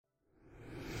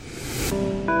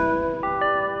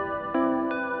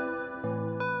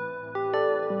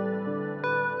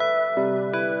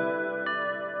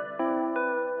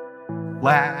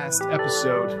Last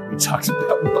episode, we talked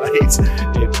about white.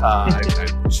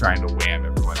 I'm trying to wham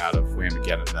everyone out of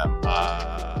Whamageddon them.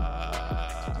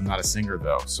 I'm not a singer,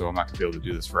 though, so I'm not going to be able to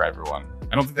do this for everyone.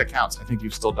 I don't think that counts. I think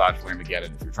you've still dodged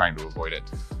Whamageddon if you're trying to avoid it.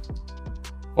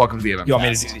 Welcome to the MM. You want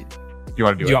me to do? You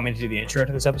want to do? Do you want me to do the intro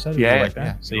to this episode? Yeah, like that?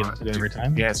 yeah. So you have to do it every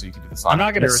time. Yeah, so you can do the song. I'm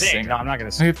not going to sing. sing. No, I'm not going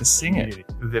to So sing. you have to sing it.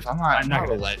 If I'm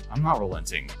not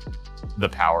relenting the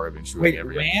power of ensuring Wait,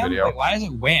 every Wham? video. Wait, why is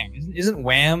it Wham? Isn't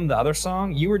Wham the other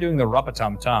song? You were doing the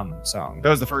Rup-a-Tum-Tum song. That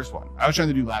was the first one. I was trying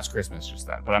to do Last Christmas just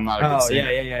then, but I'm not a good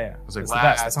singer. Yeah. It was like That's the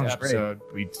best. That last sounds episode,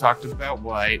 we talked about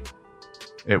white.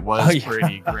 It was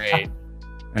pretty great.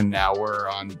 And now we're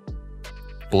on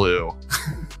blue.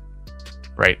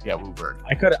 Right? Yeah, Wooberg.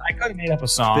 I could have made up a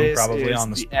song This probably is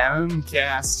on the the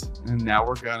MCast, and now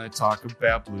we're going to talk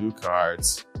about blue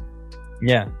cards.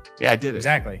 Yeah, Yeah, I did it.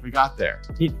 exactly. We got there.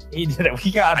 He did it.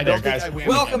 We got I there, don't think guys. I win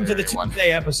Welcome to the everyone.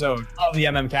 Tuesday episode of the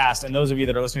MMcast. And those of you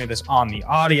that are listening to this on the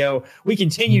audio, we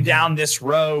continue down this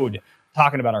road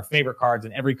talking about our favorite cards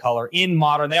in every color in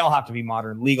modern. They all have to be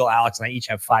modern, legal. Alex and I each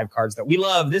have 5 cards that we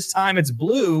love. This time it's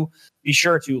blue. Be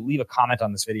sure to leave a comment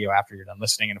on this video after you're done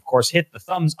listening. And of course, hit the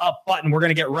thumbs up button. We're going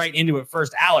to get right into it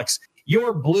first. Alex,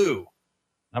 your blue,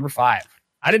 number 5.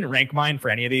 I didn't rank mine for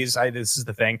any of these. This is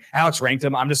the thing. Alex ranked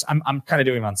them. I'm kind of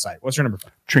doing them on site. What's your number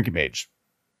 5? Trinket Mage.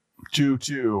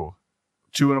 2/2.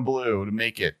 2 and a blue to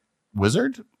make it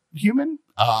wizard human.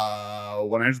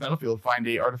 When enters the battlefield, find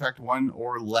a artifact 1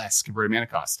 or less converted mana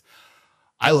cost.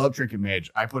 I love Trinket Mage.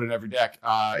 I put it in every deck.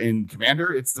 In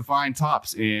Commander, it's to find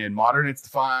tops. In Modern, it's to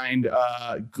find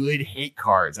good hate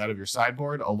cards out of your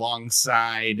sideboard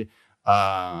alongside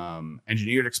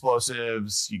engineered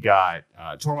explosives. You got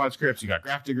Tormod's Crypts. You got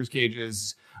Grafdigger's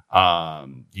Cages.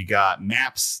 You got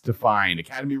maps to find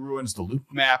Academy Ruins, the loop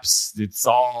maps. It's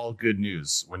all good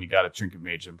news when you got a Trinket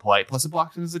Mage in play. Plus, it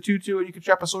blocks it as a 2/2, and you can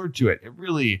trap a sword to it.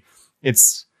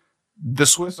 It's the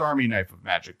Swiss Army knife of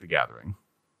Magic the Gathering.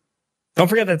 Don't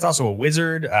forget that it's also a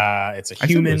wizard. It's a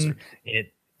human. You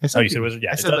said wizard.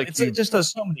 Yeah, it just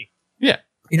does so many. Yeah,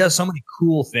 it does so many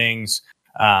cool things.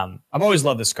 I've always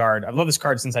loved this card. I've loved this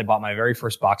card since I bought my very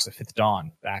first box of Fifth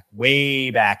Dawn way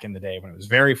back in the day when it was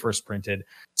very first printed.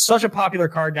 Such a popular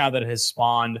card now that it has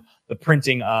spawned the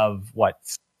printing of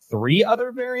 3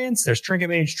 other variants. There's Trinket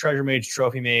Mage, Treasure Mage,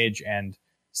 Trophy Mage, and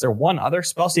is there one other?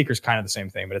 Spellseeker's kind of the same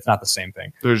thing, but it's not the same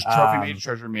thing. There's Trophy Mage,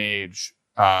 Treasure Mage.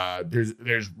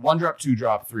 There's 1-drop,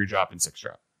 2-drop, 3-drop, and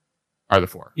 6-drop are the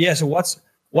 4. Yeah. So what's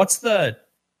the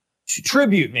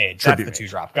Tribute Mage? That's the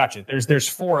 2-drop. Gotcha. There's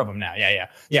 4 of them now. Yeah.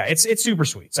 It's super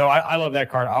sweet. So I love that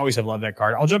card. I always have loved that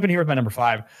card. I'll jump in here with my number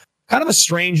 5. Kind of a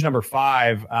strange number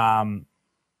 5.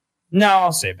 No,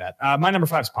 I'll save that. My number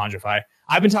 5 is Pongify.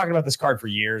 I've been talking about this card for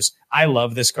years. I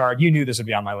love this card. You knew this would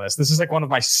be on my list. This is like one of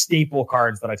my staple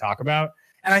cards that I talk about.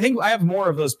 And I think I have more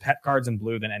of those pet cards in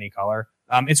blue than any color.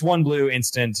 It's 1 blue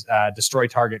instant, destroy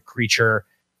target creature.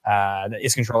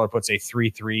 Its controller puts a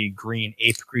 3/3 green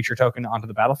 8th creature token onto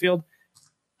the battlefield.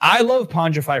 I love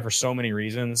Pongify for so many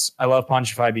reasons. I love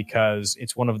Pongify because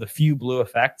it's one of the few blue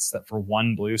effects that for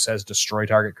 1 blue says destroy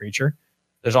target creature.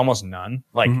 There's almost none.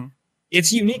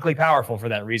 It's uniquely powerful for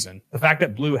that reason. The fact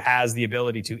that blue has the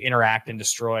ability to interact and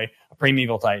destroy a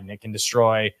Primeval Titan. It can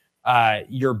destroy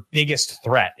your biggest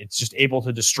threat. It's just able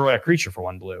to destroy a creature for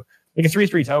 1 blue. Like a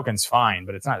 3/3 token's fine,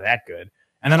 but it's not that good.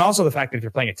 And then also the fact that if you're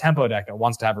playing a tempo deck that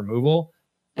wants to have removal,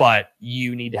 but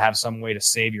you need to have some way to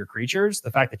save your creatures,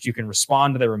 the fact that you can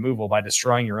respond to the removal by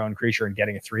destroying your own creature and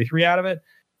getting a 3/3 out of it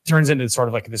turns into sort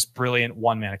of like this brilliant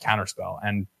 1-mana counterspell.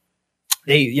 And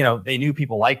they knew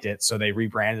people liked it, so they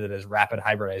rebranded it as Rapid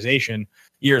Hybridization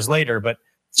years later. But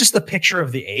just the picture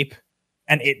of the ape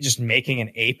and it just making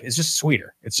an ape is just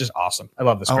sweeter. It's just awesome. I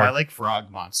love this card. I like Frog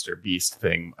Monster Beast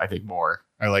thing, I think, more.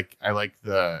 I like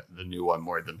the new one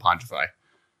more than Pongify.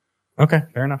 Okay,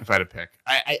 fair enough. If I had to pick,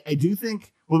 I do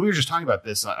think. Well, we were just talking about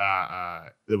this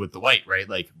with the white, right?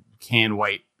 Like, can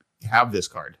white have this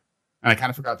card? And I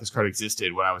kind of forgot this card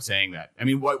existed when I was saying that. I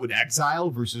mean, what would exile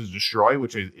versus destroy,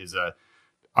 which is a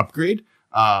upgrade,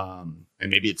 and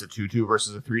maybe it's a 2/2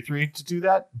 versus a 3/3 to do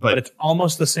that. But it's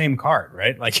almost the same card,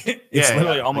 right? Like it's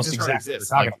literally almost exactly.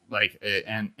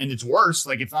 And it's worse.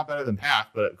 Like, it's not better than Path,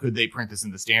 but could they print this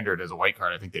in the standard as a white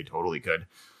card? I think they totally could.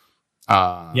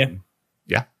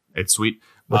 Yeah, it's sweet.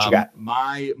 What you got?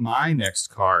 My next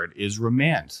card is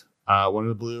Remand. One of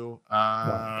the blue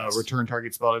return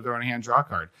target spell to throw in a hand, draw a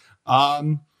card.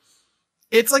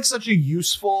 It's like such a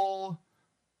useful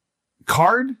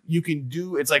card. You can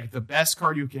do, it's like the best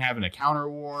card you can have in a counter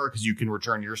war because you can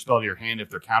return your spell to your hand if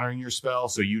they're countering your spell.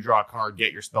 So you draw a card,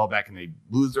 get your spell back, and they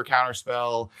lose their counter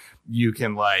spell. You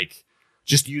can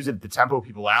just use it to tempo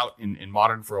people out in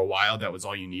Modern for a while. That was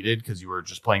all you needed because you were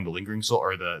just playing the Lingering Soul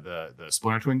or the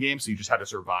Splinter Twin game. So you just had to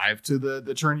survive to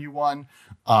the turn you won.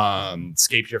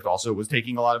 Scapeshift also was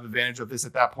taking a lot of advantage of this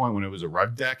at that point when it was a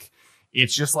rug deck.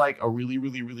 It's just like a really,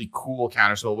 really, really cool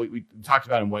counterspell. We talked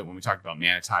about in White when we talked about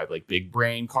Mana Tide, like big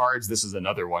brain cards. This is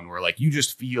another one where like you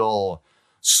just feel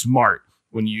smart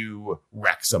when you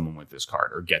wreck someone with this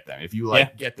card or get them. If you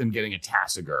get them getting a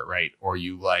Tasigur, right? Or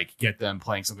you like get them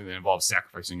playing something that involves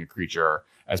sacrificing a creature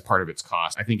as part of its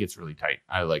cost. I think it's really tight.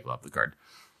 I love the card.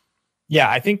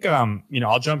 Yeah, I think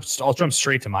I'll jump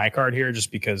straight to my card here just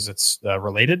because it's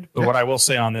related. But what I will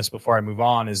say on this before I move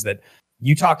on is that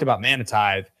you talked about Mana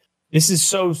Tithe. This is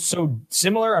so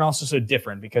similar and also so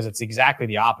different because it's exactly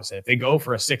the opposite. If they go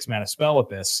for a 6-mana spell with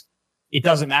this, it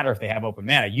doesn't matter if they have open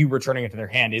mana. You returning it to their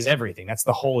hand is everything. That's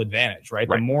the whole advantage, right?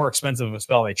 The more expensive of a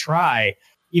spell they try,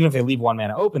 even if they leave 1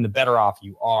 mana open, the better off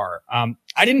you are. I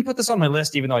didn't put this on my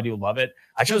list, even though I do love it.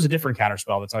 I chose a different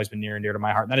counterspell that's always been near and dear to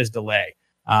my heart, and that is Delay.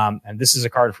 And this is a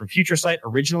card from Future Sight.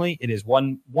 Originally, it is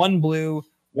one blue,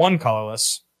 1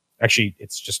 colorless. Actually,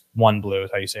 it's just 1 blue is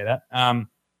how you say that.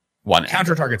 One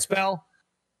counter target spell.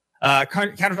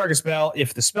 Counter target spell.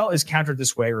 If the spell is countered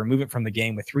this way, remove it from the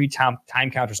game with 3 time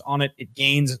counters on it. It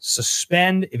gains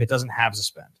Suspend if it doesn't have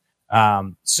Suspend.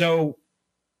 So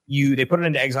they put it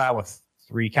into exile with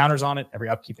 3 counters on it. Every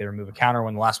upkeep, they remove a counter.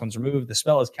 When the last one's removed, the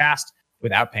spell is cast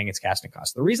without paying its casting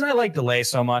cost. The reason I like Delay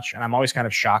so much, and I'm always kind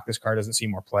of shocked this card doesn't see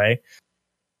more play.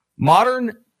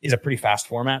 Modern is a pretty fast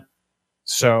format.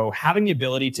 So having the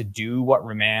ability to do what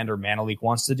Remand or Mana Leak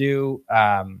wants to do,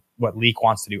 what Leak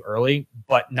wants to do early,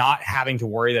 but not having to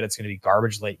worry that it's going to be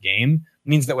garbage late game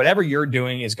means that whatever you're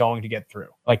doing is going to get through.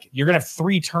 Like you're going to have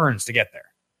 3 turns to get there.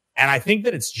 And I think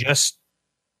that it's just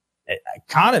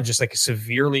kind of just like a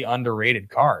severely underrated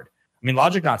card. I mean,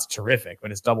 Logic Knot's terrific,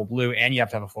 but it's double blue and you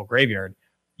have to have a full graveyard.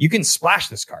 You can splash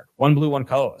this card. 1 blue, 1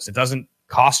 colorless. It doesn't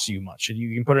cost you much.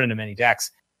 You can put it into many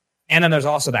decks. And then there's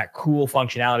also that cool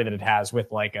functionality that it has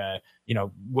with like a,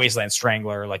 Wasteland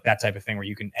Strangler, like that type of thing where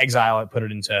you can exile it, put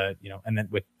it into, and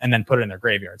then put it in their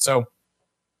graveyard. So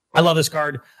I love this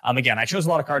card. Again, I chose a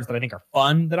lot of cards that I think are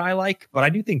fun that I like, but I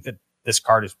do think that this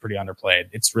card is pretty underplayed.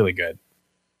 It's really good.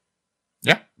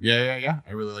 Yeah.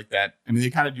 I really like that. I mean, they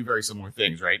kind of do very similar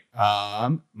things, right?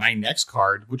 My next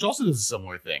card, which also does a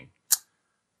similar thing,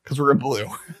 because we're in blue.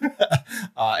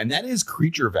 And that is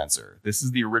Creature Venser. This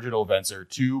is the original Venser.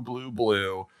 2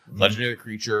 blue, legendary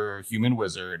creature, human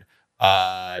wizard,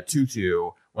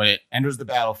 2/2. When it enters the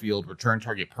battlefield, return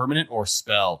target permanent or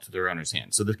spell to their owner's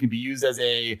hand. So this can be used as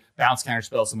a bounce counter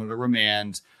spell, similar to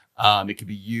Remand. It can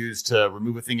be used to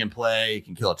remove a thing in play. It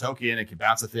can kill a token. It can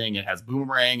bounce a thing. It has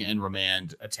Boomerang and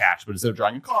Remand attached. But instead of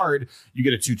drawing a card, you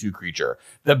get a 2/2 creature.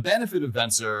 The benefit of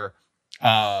Venser,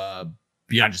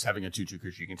 beyond just having a 2/2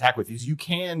 creature you can attack with, is you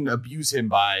can abuse him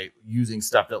by using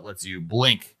stuff that lets you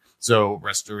blink. So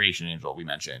Restoration Angel, we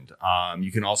mentioned.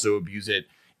 You can also abuse it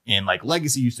in like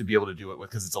Legacy used to be able to do it with,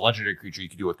 because it's a legendary creature, you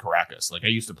could do it with Karakas. Like I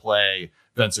used to play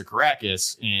Venser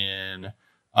Karakas in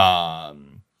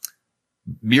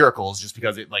Miracles just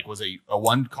because it like was a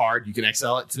 1 card. You can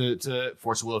exile it to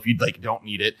Force of Will if you like don't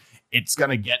need it. It's going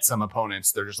to get some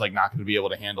opponents. They're just like not going to be able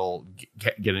to handle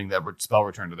getting that spell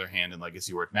return to their hand in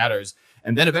Legacy where it matters.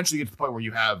 And then eventually you get to the point where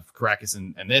you have Karakas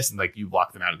and this, and like you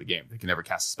block them out of the game. They can never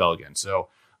cast a spell again. So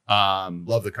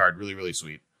love the card. Really, really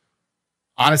sweet.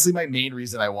 Honestly, my main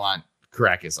reason I want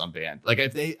Karakas unbanned. Like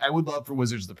I would love for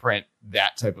Wizards to print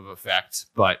that type of effect,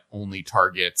 but only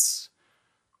targets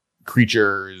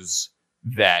creatures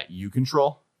that you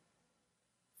control.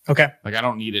 Okay. Like I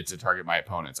don't need it to target my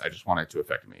opponents. I just want it to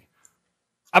affect me.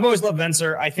 I've always loved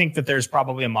Venser. I think that there's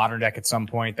probably a Modern deck at some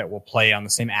point that will play on the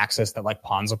same axis that like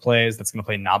Ponza plays. That's going to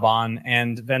play Naban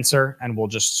and Venser, and will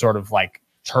just sort of like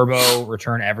turbo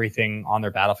return everything on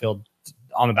the battlefield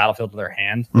to their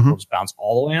hand. Mm-hmm. We'll just bounce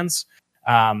all the lands.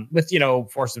 With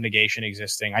Force of Negation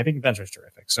existing, I think Venser is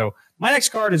terrific. So my next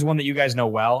card is one that you guys know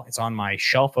well. It's on my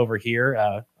shelf over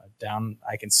here. Down,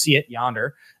 I can see it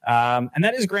yonder, and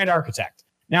that is Grand Architect.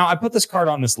 Now, I put this card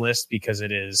on this list because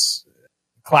it is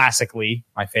classically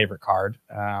my favorite card.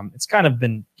 It's kind of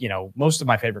been, most of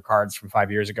my favorite cards from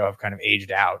 5 years ago have kind of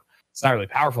aged out. It's not really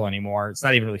powerful anymore. It's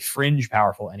not even really fringe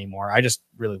powerful anymore. I just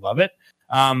really love it.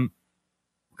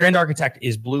 Grand Architect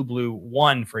is blue,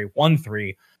 1 for a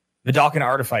 1/3. Vidalcan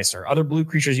Artificer. Other blue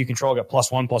creatures you control get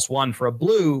 +1/+1. For a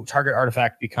blue, target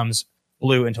artifact becomes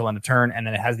blue until end of turn, and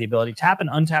then it has the ability to tap an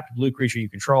untapped blue creature you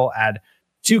control, add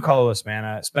 2 colorless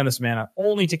mana, spend this mana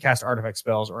only to cast artifact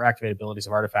spells or activate abilities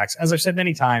of artifacts. As I've said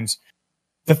many times,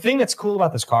 the thing that's cool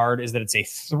about this card is that it's a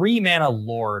 3 mana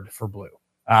Lord for blue.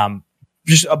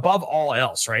 just above all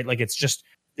else, right? Like it's just,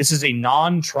 this is a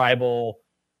non-tribal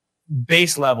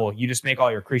base level. You just make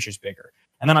all your creatures bigger.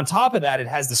 And then on top of that, it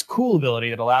has this cool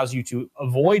ability that allows you to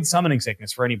avoid summoning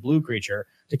sickness for any blue creature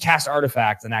to cast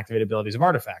artifacts and activate abilities of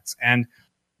artifacts. And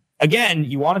again,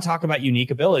 you want to talk about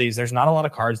unique abilities. There's not a lot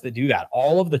of cards that do that.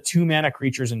 All of the 2-mana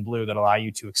creatures in blue that allow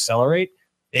you to accelerate,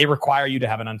 they require you to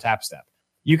have an untap step.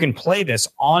 You can play this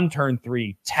on turn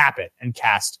 3, tap it, and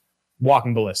cast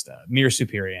Walking Ballista, Mirror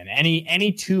Superior, any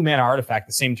 2-mana artifact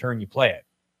the same turn you play it.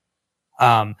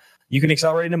 You can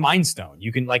accelerate into Mind Stone.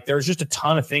 You can, like, there's just a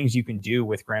ton of things you can do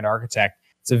with Grand Architect.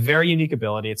 It's a very unique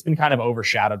ability. It's been kind of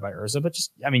overshadowed by Urza, but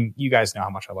just, I mean, you guys know how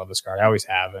much I love this card. I always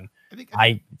have, and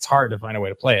it's hard to find a way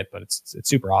to play it, but it's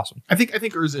super awesome. I think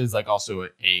Urza is like also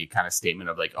a kind of statement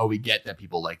of like, oh, we get that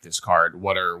people like this card.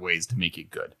 What are ways to make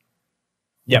it good?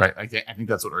 Yeah, right? I think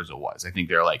that's what Urza was. I think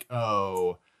they're like,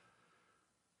 oh,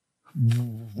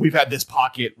 we've had this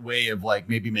pocket way of like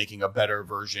maybe making a better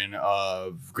version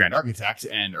of Grand Architect,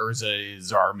 and Urza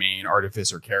is our main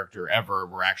artificer character ever.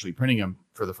 We're actually printing him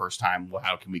for the first time. Well,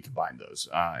 how can we combine those?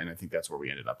 And I think that's where we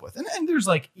ended up with. And there's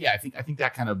like, yeah, I think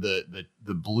that kind of the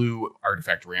blue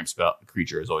artifact ramp spell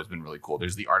creature has always been really cool.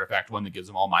 There's the artifact one that gives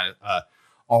them all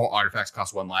artifacts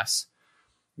cost 1 less.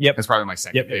 Yep, that's probably my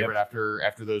second favorite after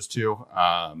those two.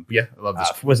 Yeah, I love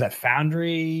this. Was that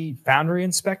Foundry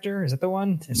Inspector? Is that the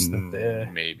one?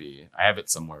 Maybe I have it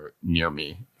somewhere near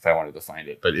me if I wanted to find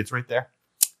it, but it's right there.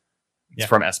 It's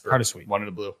from Esper. Card is sweet. One in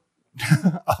the blue.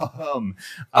 No,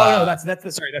 that's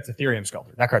Ethereum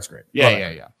Sculptor. That card's great.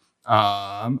 Yeah.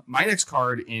 My next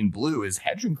card in blue is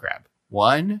Hedron Crab.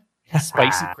 One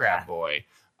spicy crab boy.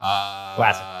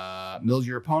 Classic. Mills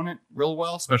your opponent real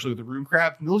well, especially with the Rune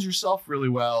Crab. Mills yourself really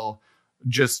well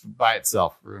just by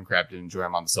itself. Rune Crab didn't enjoy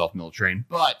him on the self-mill train,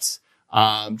 but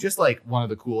just like one of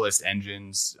the coolest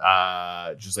engines,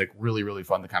 just like really, really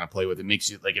fun to kind of play with. It makes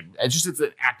you like, it's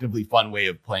an actively fun way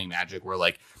of playing Magic where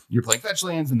like you're playing fetch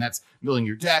lands and that's milling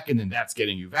your deck and then that's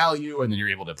getting you value and then you're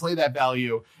able to play that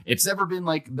value. It's never been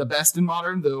like the best in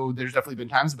Modern, though there's definitely been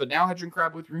times, but now Hedron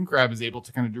Crab with Rune Crab is able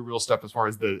to kind of do real stuff as far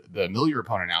as the mill your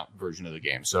opponent out version of the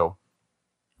game. So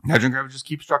Hedron Crab just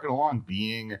keeps trucking along,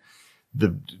 being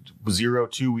the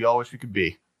 0-2 we all wish we could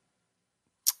be.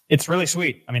 It's really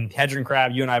sweet. I mean, Hedron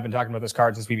Crab, you and I have been talking about this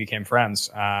card since we became friends.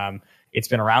 It's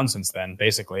been around since then,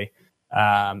 basically.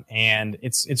 And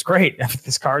it's great.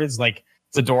 This card is like,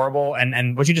 it's adorable.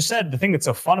 And what you just said, the thing that's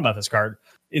so fun about this card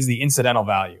is the incidental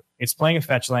value. It's playing a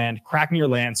fetch land, cracking your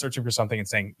land, searching for something and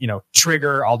saying,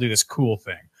 trigger, I'll do this cool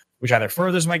thing, which either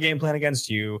furthers my game plan against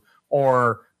you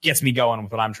or gets me going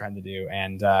with what I'm trying to do.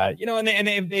 And,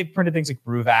 they've printed things like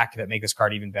Bruvac that make this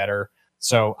card even better.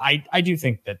 So I do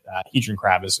think that Hedron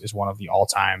Crab is one of the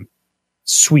all-time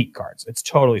sweet cards. It's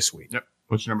totally sweet. Yep.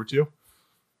 What's your number 2?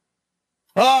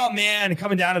 Oh, man.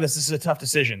 Coming down to this is a tough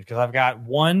decision because I've got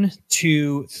 1,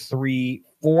 2, 3,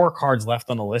 4 cards left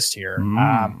on the list here.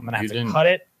 I'm going to have to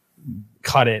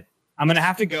cut it. I'm going to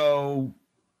have to go.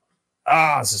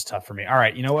 This is tough for me. All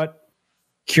right. You know what?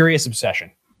 Curious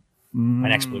Obsession. My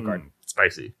next blue card.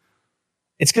 Spicy.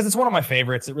 It's because it's one of my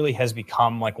favorites. It really has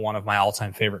become like one of my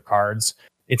all-time favorite cards.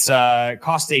 It's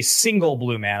costs a single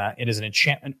blue mana. It is an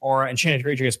enchantment or enchanted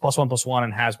creature. It's +1/+1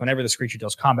 and has whenever this creature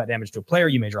deals combat damage to a player,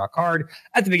 you may draw a card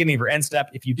at the beginning of your end step.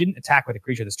 If you didn't attack with a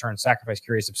creature this turn, sacrifice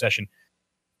Curious Obsession.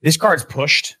 This card's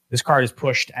pushed. This card is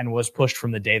pushed and was pushed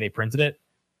from the day they printed it.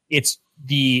 It's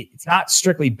not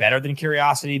strictly better than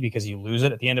Curiosity because you lose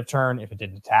it at the end of turn if it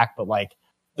didn't attack, but like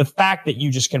the fact that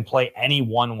you just can play any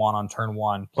 1/1 on turn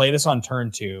 1, play this on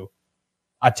turn 2,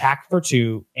 attack for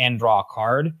 2, and draw a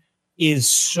card is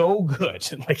so good.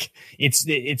 Like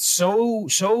it's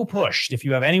so pushed. If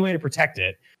you have any way to protect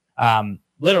it,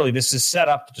 literally this is set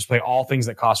up to just play all things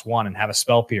that cost 1 and have a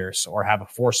Spell Pierce or have a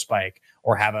Force Spike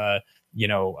or have a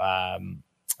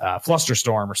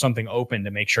Flusterstorm or something open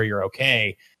to make sure you're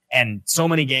okay. And so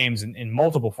many games in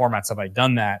multiple formats have I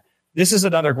done that. This is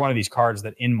another one of these cards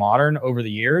that in Modern over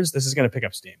the years, this is going to pick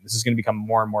up steam. This is going to become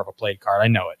more and more of a played card. I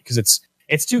know it because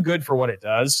it's too good for what it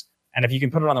does. And if you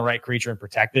can put it on the right creature and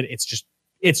protect it, it's just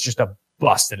a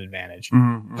busted advantage.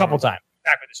 A couple times,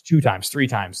 back with this 2 times, 3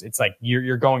 times. It's like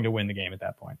you're going to win the game at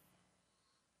that point.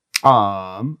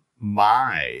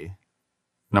 My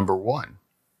number 1,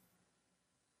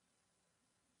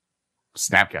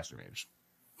 Snapcaster Mage.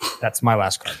 That's my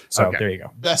last card. So okay. There you go.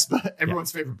 Best,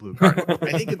 everyone's favorite blue card.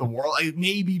 I think in the world,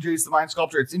 maybe Jace the Mind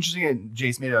Sculptor. It's interesting that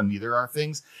Jace made it on neither our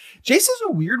things. Jace is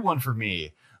a weird one for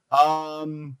me.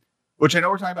 Which I know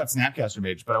we're talking about Snapcaster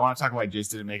Mage, but I want to talk about why Jace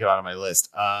didn't make it out of my list.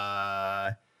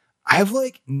 I've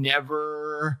like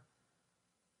never.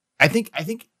 I think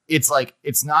it's like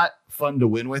it's not fun to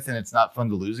win with and it's not fun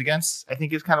to lose against, I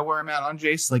think is kind of where I'm at on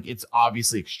Jace. Like it's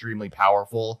obviously extremely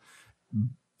powerful,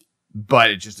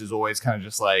 but it just is always kind of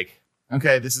just like,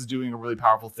 okay, this is doing a really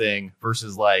powerful thing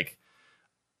versus like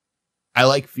I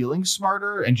like feeling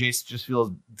smarter, and Jace just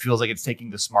feels like it's taking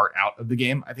the smart out of the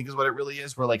game, I think is what it really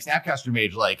is. Where like Snapcaster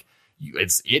Mage, like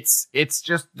it's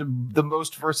just the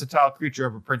most versatile creature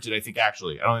ever printed, I think.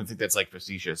 Actually, I don't even think that's like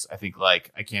facetious. I think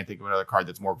like I can't think of another card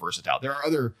that's more versatile. There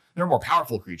are more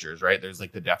powerful creatures, right? There's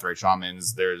like the Deathrite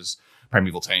Shamans, there's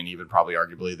Primeval Titan, even probably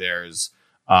arguably there's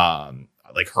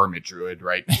like Hermit Druid,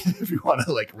 right? If you want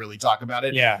to like really talk about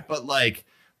it. Yeah. But like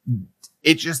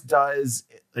it just does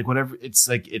like whatever. It's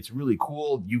like, it's really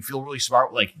cool. You feel really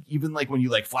smart. Like even like when you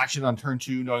like flash it on turn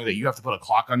 2, knowing that you have to put a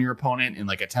clock on your opponent in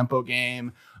like a tempo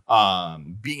game,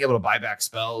 being able to buy back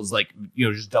spells, like, you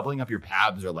know, just doubling up your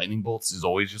paths or lightning bolts is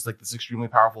always just like this extremely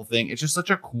powerful thing. It's just such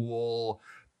a cool,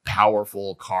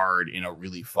 powerful card in a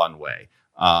really fun way.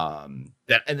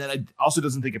 That it also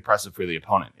doesn't think oppressive for the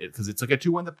opponent because it's like a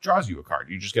 2/1 that draws you a card.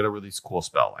 You just get a really cool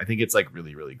spell. I think it's like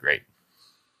really, really great.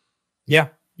 Yeah.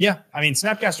 Yeah. I mean,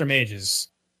 Snapcaster Mage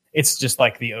it's just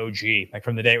like the OG, like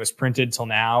from the day it was printed till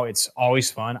now. It's always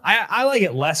fun. I like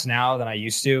it less now than I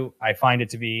used to. I find it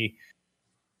to be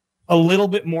a little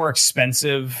bit more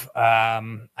expensive.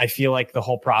 I feel like the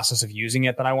whole process of using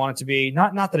it that I want it to be,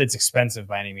 not that it's expensive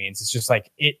by any means. It's just like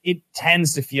it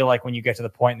tends to feel like when you get to the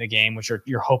point in the game which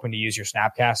you're hoping to use your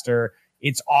Snapcaster,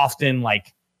 it's often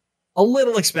like a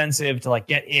little expensive to like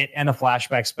get it and a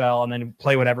flashback spell and then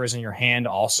play whatever is in your hand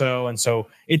also. And so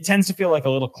it tends to feel like a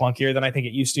little clunkier than I think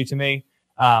it used to me.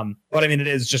 But I mean, it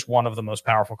is just one of the most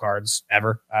powerful cards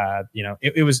ever. You know,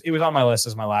 it was on my list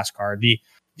as my last card.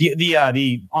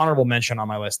 The honorable mention on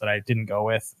my list that I didn't go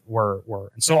with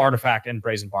were Soul Artifact and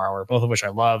Brazen Borrower, both of which I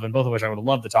love and both of which I would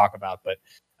love to talk about. But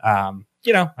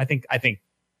you know, I think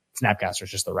Snapcaster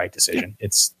is just the right decision.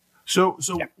 It's so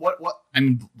yeah. What I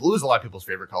mean, blue is a lot of people's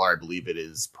favorite color. I believe it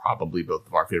is probably both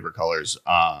of our favorite colors.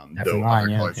 Though other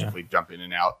colors definitely jump in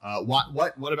and out.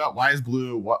 What about, why is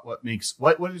blue? What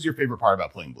is your favorite part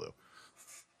about playing blue?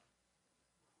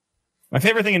 My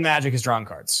favorite thing in Magic is drawing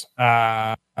cards.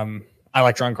 I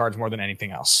like drawing cards more than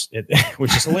anything else,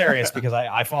 which is hilarious because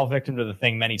I fall victim to the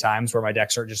thing many times where my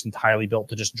decks are just entirely built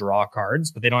to just draw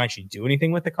cards, but they don't actually do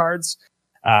anything with the cards.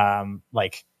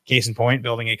 Like case in point,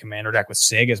 building a commander deck with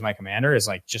Sig as my commander is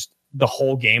like just the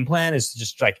whole game plan is to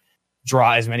just like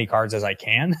draw as many cards as I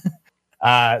can.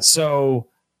 So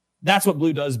that's what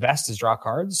blue does best, is draw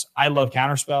cards. I love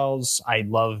counter spells. I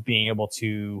love being able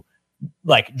to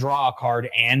like draw a card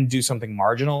and do something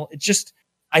marginal. It just,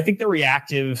 I think the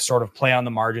reactive sort of play on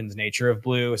the margins nature of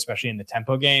blue, especially in the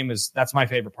tempo game, that's my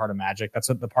favorite part of Magic. That's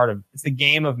what it's the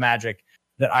game of Magic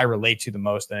that I relate to the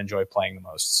most and enjoy playing the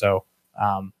most. So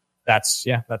that's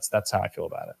how I feel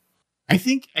about it. I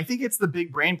think it's the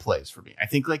big brain plays for me. I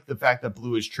think like the fact that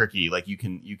blue is tricky, like you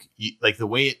like the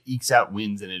way it ekes out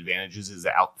wins and advantages is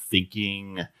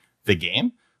outthinking the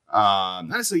game. Not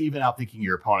necessarily even outthinking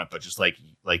your opponent, but just like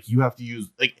you have to use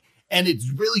like, and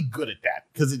it's really good at that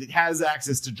because it has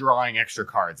access to drawing extra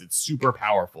cards. It's super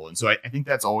powerful. And so I think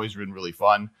that's always been really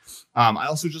fun. I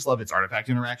also just love its artifact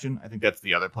interaction. I think that's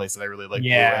the other place that I really like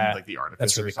blue and like the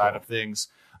artificer side of things.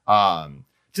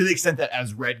 To the extent that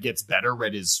as red gets better,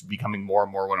 red is becoming more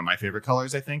and more one of my favorite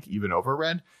colors, I think, even over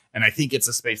red. And I think it's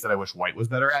a space that I wish white was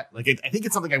better at. Like, I think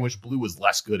it's something I wish blue was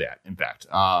less good at, in fact,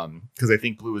 because I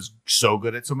think blue is so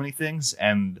good at so many things,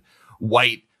 and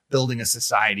white building a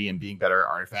society and being better at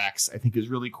artifacts, I think is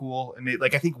really cool. And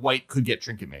I think white could get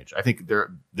Trinket Mage. I think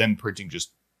them printing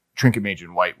just Trinket Mage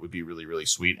in white would be really, really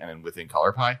sweet. And then within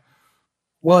Color Pie.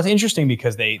 Well, it's interesting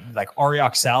because they like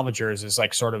Auriok Salvagers is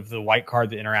like sort of the white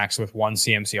card that interacts with one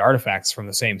CMC artifacts from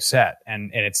the same set.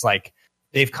 And it's like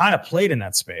they've kind of played in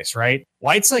that space, right?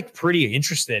 White's like pretty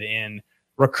interested in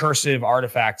recursive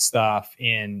artifact stuff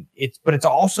but it's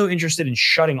also interested in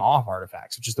shutting off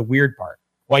artifacts, which is the weird part.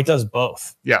 White does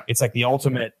both. Yeah. It's like the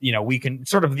ultimate, you know, we can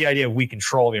sort of the idea of we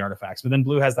control the artifacts, but then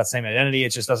blue has that same identity.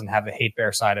 It just doesn't have the hate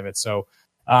bear side of it. So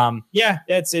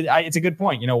it's a good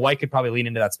point. You know, white could probably lean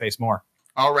into that space more.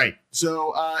 All right.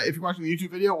 So if you're watching the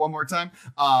YouTube video, one more time,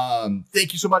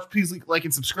 thank you so much. Please like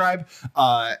and subscribe.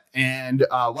 And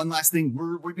one last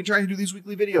thing, we've been trying to do these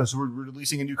weekly videos. So we're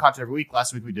releasing a new content every week.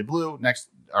 Last week we did blue.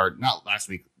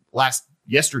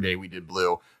 Yesterday we did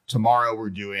blue. Tomorrow we're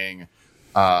doing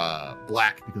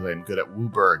black because I'm good at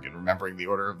Wooburg and remembering the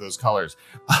order of those colors.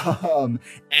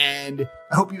 And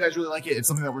I hope you guys really like it. It's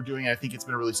something that we're doing. I think it's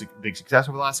been a really big success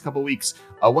over the last couple of weeks.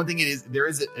 One thing there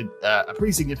is a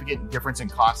pretty significant difference in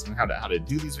cost on how to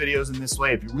do these videos in this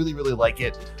way. If you really, really like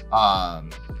it,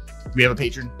 We have a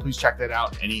Patreon. Please check that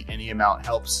out. Any amount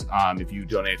helps. If you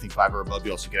donate anything $5 or above,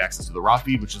 you also get access to the raw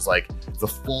feed, which is like the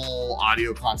full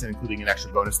audio content, including an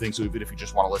extra bonus thing. So even if you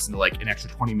just want to listen to like an extra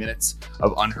 20 minutes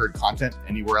of unheard content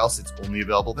anywhere else, it's only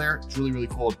available there. It's really, really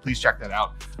cool. Please check that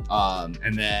out.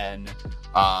 And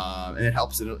it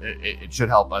helps. It should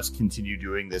help us continue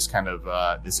doing this kind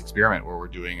of this experiment where we're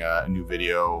doing a new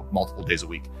video multiple days a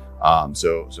week.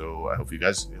 So I hope you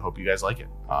guys like it.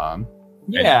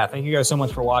 Thank you guys so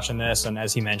much for watching this. And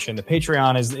as he mentioned, the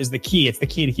Patreon is the key. It's the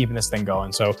key to keeping this thing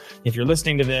going. So if you're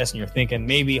listening to this and you're thinking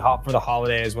maybe hop for the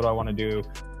holidays, what do I want to do?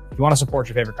 If you want to support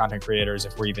your favorite content creators,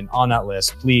 if we're even on that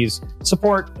list, please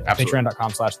support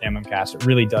patreon.com/DamnTheMcast. It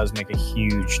really does make a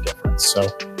huge difference. So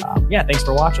thanks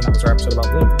for watching. That was our episode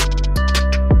about Blue.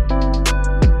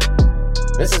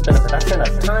 This has been a production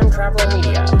of Time Traveler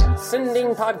Media,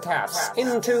 sending podcasts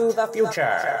into the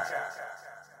future.